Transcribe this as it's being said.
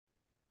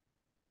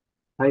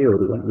Hi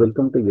everyone,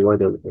 welcome to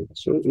uidevguide.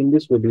 So in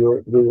this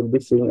video, we will be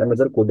seeing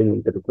another coding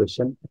interview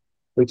question,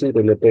 which is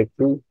related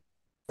to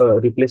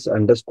replace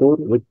underscore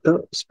with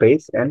the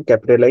space and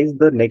capitalize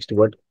the next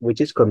word which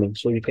is coming.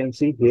 So you can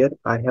see here,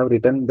 I have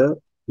written the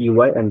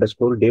UI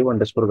underscore dev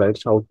underscore guide.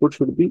 So output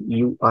should be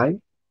UI.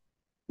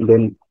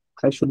 Then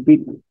I should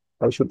be,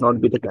 I should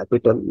not be the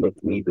capital.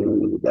 Let me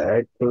do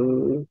that.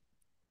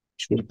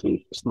 Should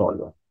be small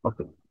one.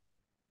 Okay.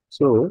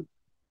 So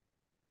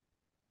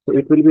So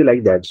it will be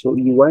like that. So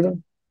UI,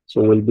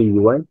 so will be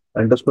UI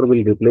underscore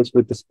will replace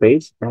with the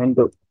space and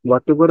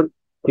whatever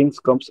things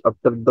comes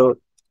after the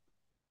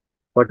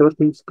whatever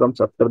things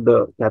comes after the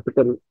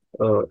capital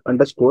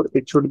underscore,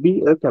 it should be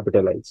a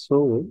capitalized.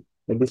 So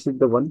this is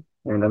the one,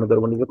 and another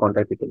one is a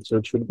contact detail. So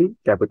it should be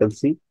capital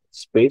C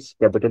space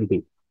capital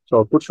B. So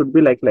output should be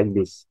like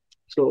this.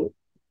 So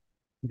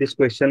this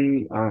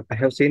question, I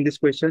have seen this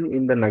question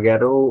in the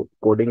Nagaro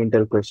coding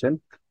intel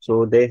question.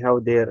 So they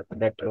have their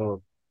that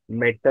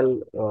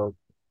metal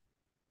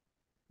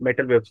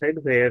metal website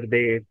where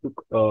they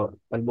took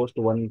almost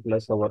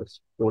 1+ hours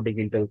coding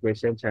intel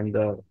questions and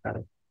the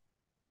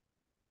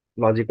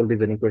logical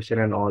reasoning question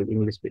and all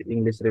English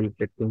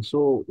related things.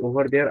 So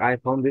over there, I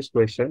found this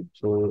question.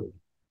 So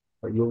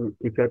you,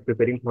 if you are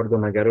preparing for the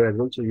Nagaro as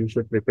well, so you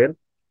should prepare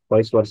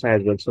vice versa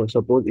as well. So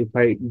suppose if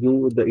I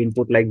do the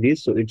input like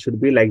this, so it should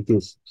be like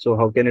this. So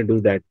how can I do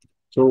that?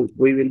 So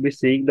we will be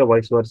seeing the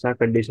vice versa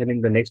condition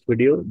in the next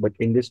video, but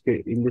in this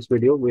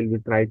video, we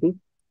will try to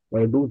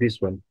do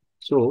this one.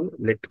 So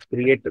let's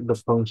create the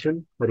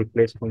function, the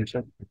replace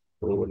function.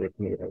 So let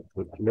me write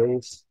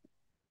replace.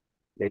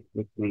 Let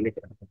me create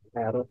an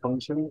arrow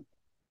function.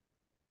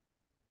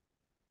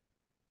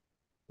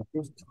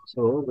 Okay.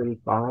 So we'll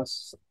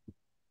pass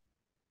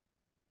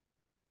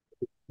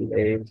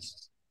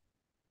place.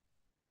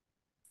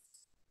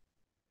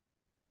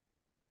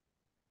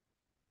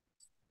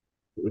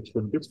 It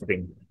should be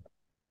string.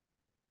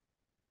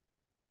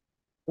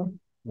 Okay.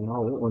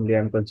 Now only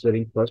I'm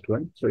considering first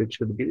one, so it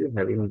should be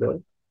having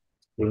the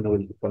string will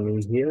be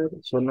coming here.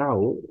 So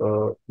now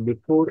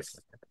before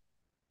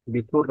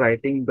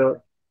writing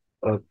the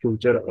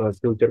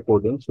future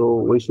coding, so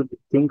we should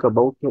think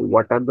about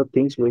what are the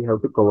things we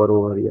have to cover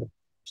over here.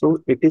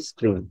 So it is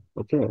string.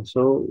 Okay,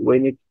 so we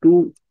need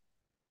to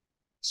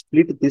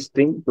split this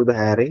string to the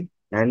array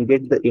and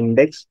get the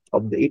index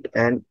of the it,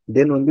 and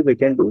then only we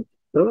can do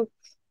the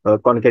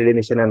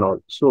concatenation and all.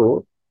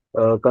 So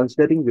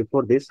considering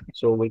before this,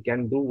 so we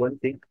can do one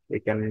thing. We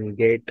can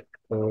get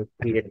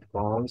create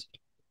const,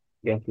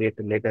 we can create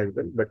a let as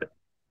well, but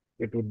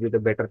it would be the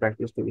better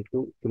practice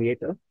to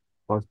create a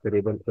const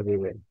variable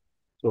everywhere.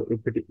 So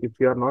if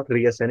you are not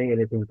reassigning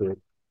anything to it,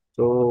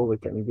 so we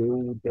can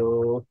do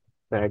the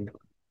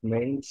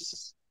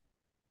fragments.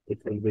 It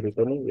will be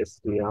returning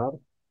str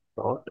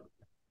dot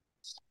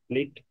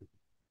split.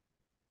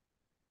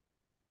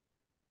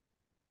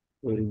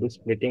 We will be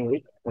splitting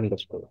with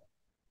underscore.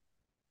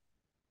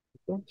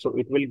 Okay? So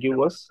it will give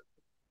us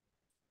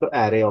the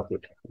array of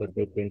it. Let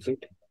me print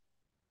it.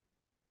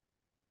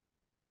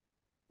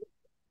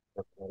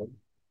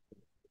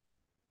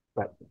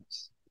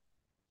 Fragments.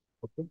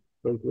 Okay.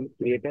 So it will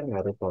create an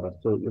array for us.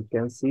 So you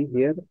can see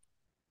here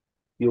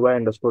UI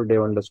underscore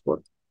dev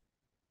underscore.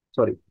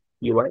 Sorry,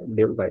 UI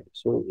dev guide.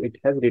 So it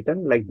has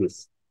written like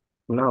this.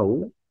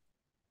 Now,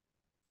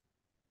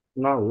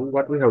 now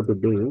what we have to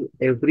do,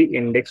 every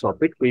index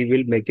of it, we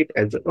will make it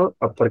as a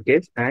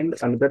uppercase, and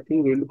another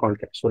thing we will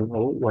concatenate. So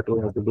now what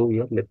we have to do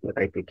here, let me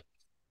write it.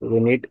 We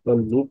need a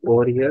loop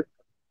over here,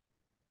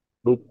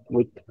 loop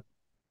with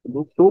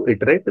loop to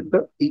iterate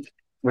the each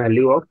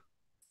value of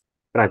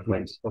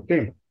fragments.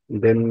 Okay.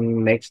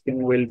 Then next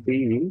thing will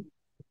be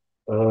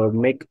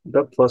make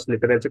the first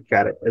letter as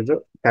a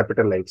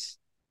capitalize.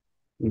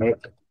 Make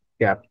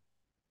cap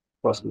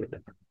first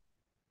letter.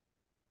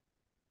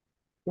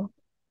 Okay.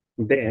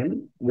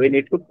 Then we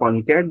need to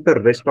concat the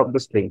rest of the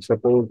string.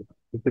 Suppose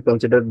if we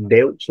consider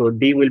dev, so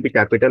D will be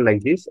capital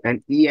like this,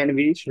 and E and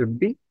V should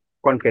be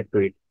concat to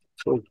it.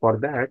 So for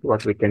that,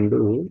 what we can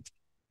do,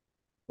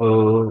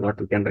 what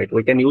we can write,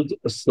 we can use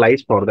a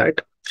slice for that.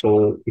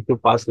 So if you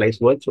pass slice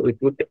word, so it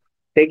would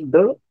take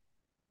the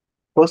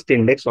first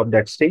index of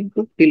that string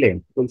to till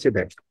end. We'll see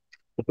that.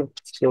 Okay.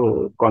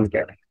 So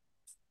concat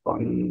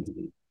con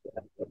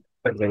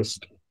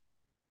rest.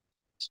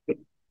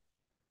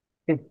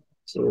 Okay.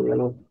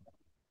 So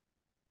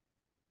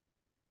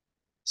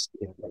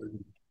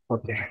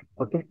okay.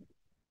 Okay.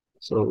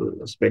 So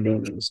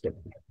spelling step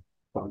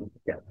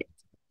concat.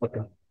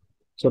 Okay.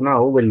 So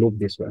now we'll loop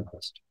this one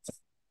first.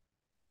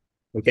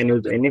 We can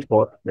use any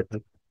for let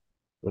me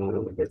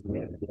let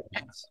me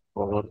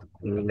for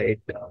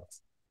later.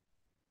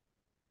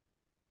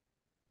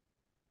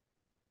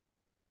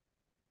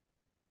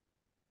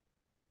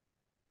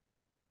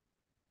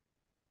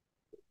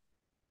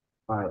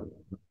 Five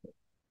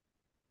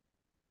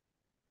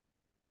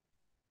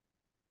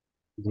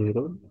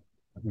zero.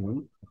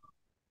 Mm,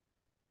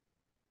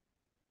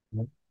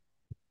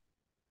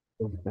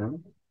 okay.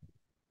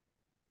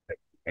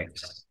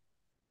 X.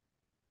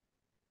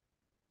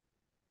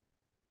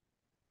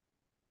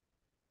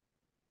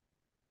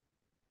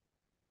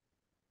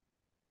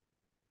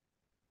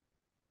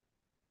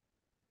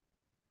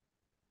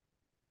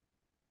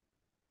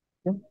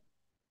 Okay.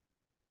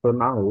 So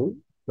now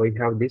we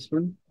have this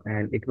one,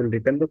 and it will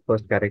return the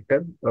first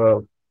character,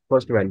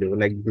 first value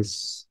like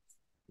this.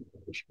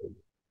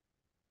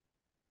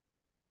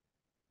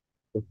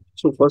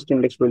 So first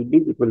index will be,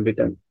 it will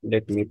return.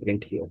 Let me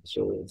print here.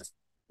 So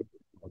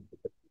it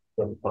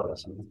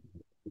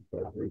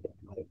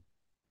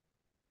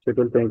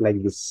will print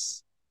like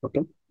this.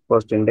 Okay.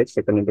 First index,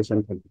 second index,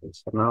 and third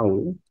index. So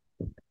now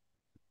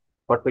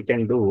what we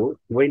can do,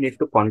 we need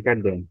to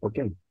concat them.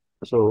 Okay.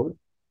 So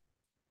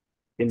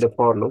in the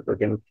for loop, we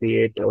can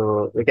create,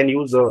 we can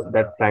use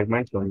that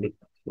fragments only.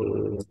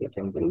 So we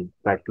can do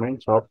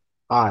fragments of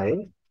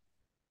I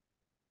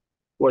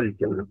equal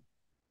to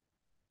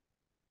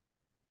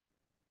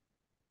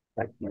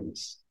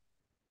fragments.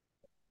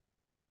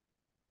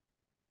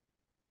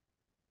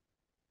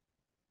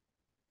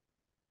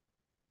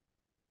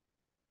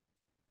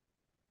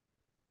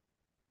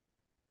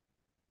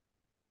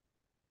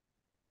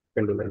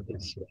 Can do like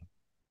this.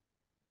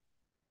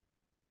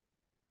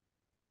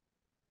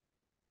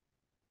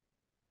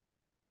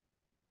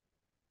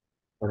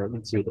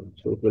 Around zero.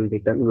 So it will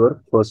return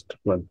your first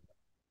one.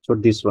 So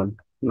this one.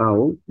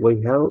 Now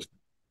we have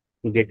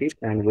get it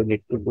and we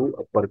need to do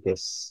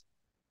uppercase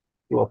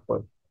to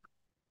upper.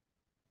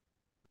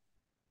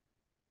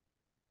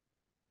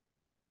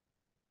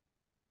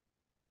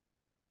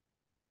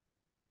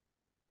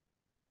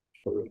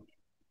 So,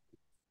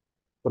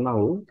 so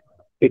now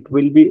it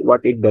will be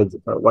what it does,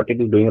 what it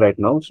is doing right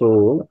now.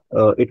 So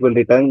it will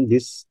return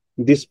this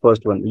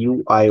first one,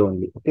 UI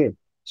only. Okay.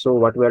 So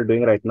what we are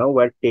doing right now,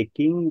 we are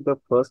taking the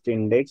first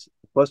index,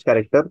 first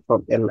character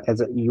from L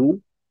as a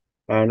U,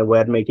 and we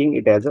are making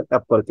it as a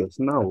uppercase.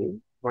 Now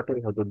what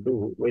we have to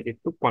do, we need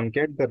to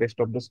concat the rest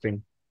of the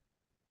string.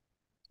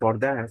 For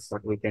that,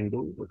 what we can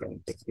do, we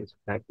can take this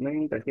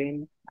fragment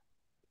again,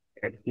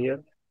 add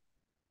here,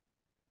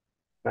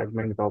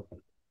 fragment of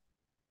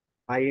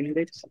I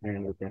index,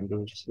 and we can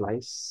do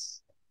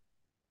slice,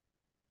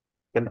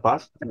 can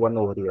pass one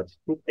over here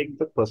to take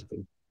the first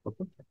thing.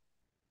 Okay.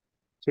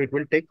 So it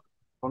will take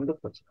from the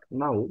first.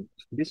 Now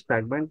this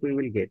fragment we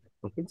will get.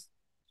 Okay.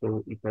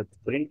 So if I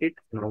print it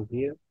now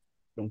here,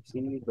 you can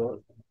see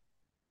the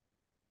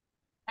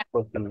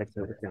first index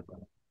of the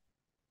fragment.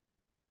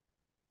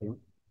 Okay.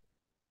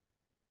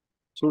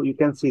 So you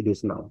can see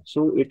this now.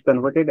 So it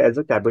converted as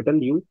a capital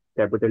U,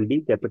 capital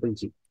D, capital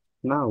G.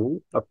 Now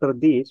after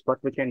this,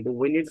 what we can do,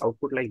 we need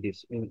output like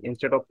this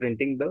instead of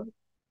printing the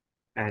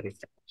array.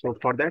 So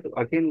for that,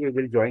 again, we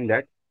will join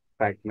that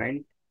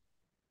fragment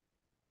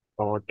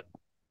dot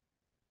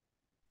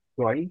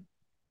join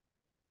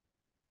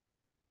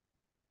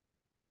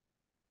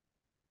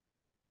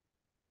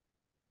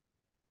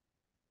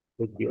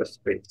with your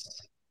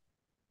space.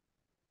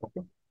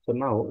 Okay. So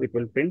now it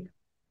will print,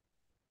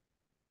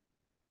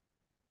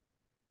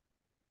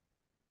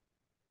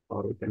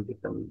 or we can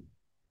become,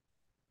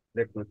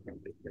 let me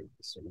print it like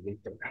this. So we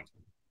can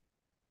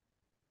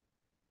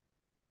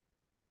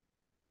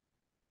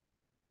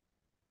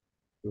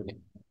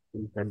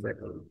inside that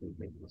or we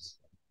like this.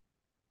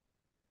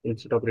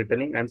 Instead of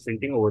returning, I'm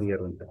printing over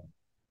here on the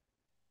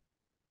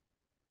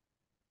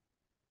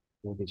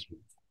this one.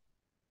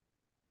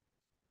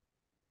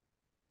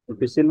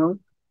 If you see now,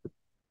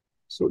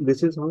 so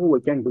this is how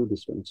we can do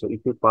this one. So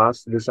if you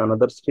pass this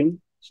another string,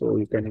 so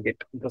you can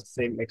get the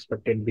same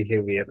expected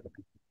behavior.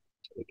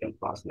 So we can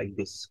pass like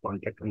this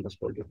contact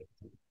underscore detail.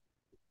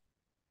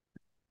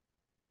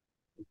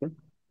 Okay.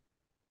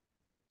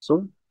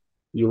 So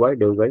UI,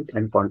 devguide,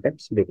 and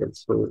context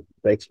details. So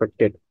the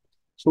expected.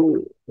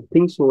 So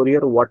things over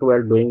here, what we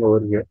are doing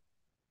over here.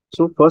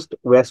 So first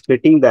we are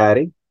splitting the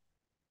array.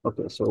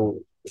 Okay,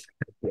 so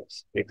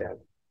yes, split array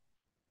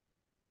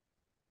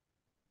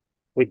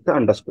with the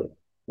underscore.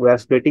 We are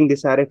splitting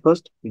this array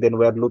first, then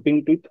we are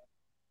looping it,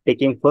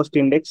 taking first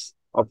index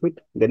of it,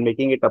 then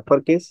making it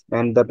uppercase,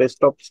 and the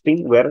rest of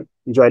string we are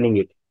joining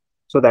it.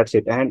 So that's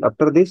it. And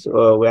after this,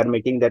 we are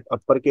making that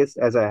uppercase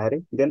as an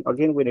array. Then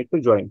again we need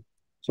to join.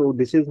 So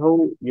this is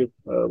how you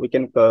we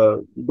can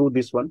do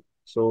this one.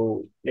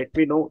 So let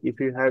me know if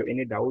you have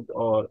any doubt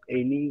or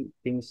any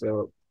things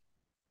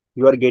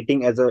you are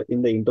getting as a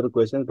in the interview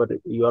questions, but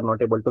you are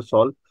not able to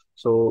solve.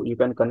 So you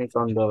can connect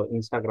on the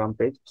Instagram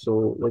page.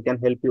 So we can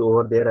help you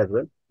over there as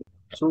well.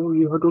 So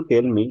you have to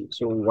tell me,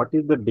 so what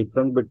is the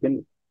difference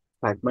between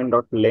fragment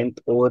dot length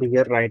over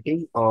here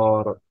writing,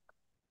 or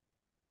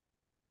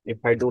if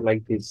I do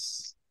like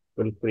this,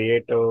 will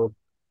create a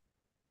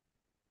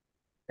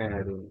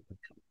array.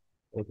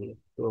 Okay.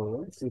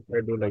 So if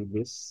I do like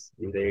this,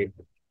 create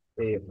a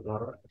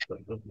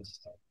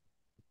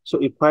so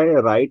if I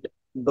write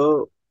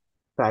the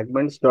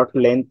fragments dot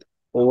length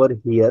over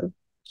here,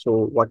 so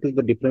what is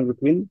the difference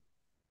between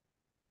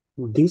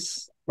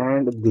this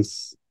and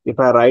this? If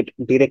I write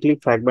directly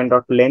fragment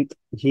dot length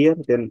here,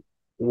 then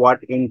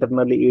what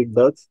internally it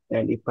does,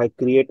 and if I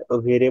create a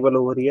variable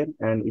over here,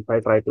 and if I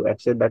try to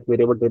access that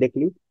variable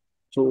directly,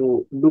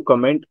 so do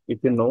comment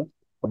if you know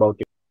about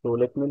it. So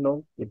let me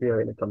know if you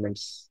have any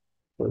comments.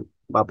 So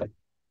bye bye.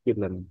 Keep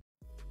learning.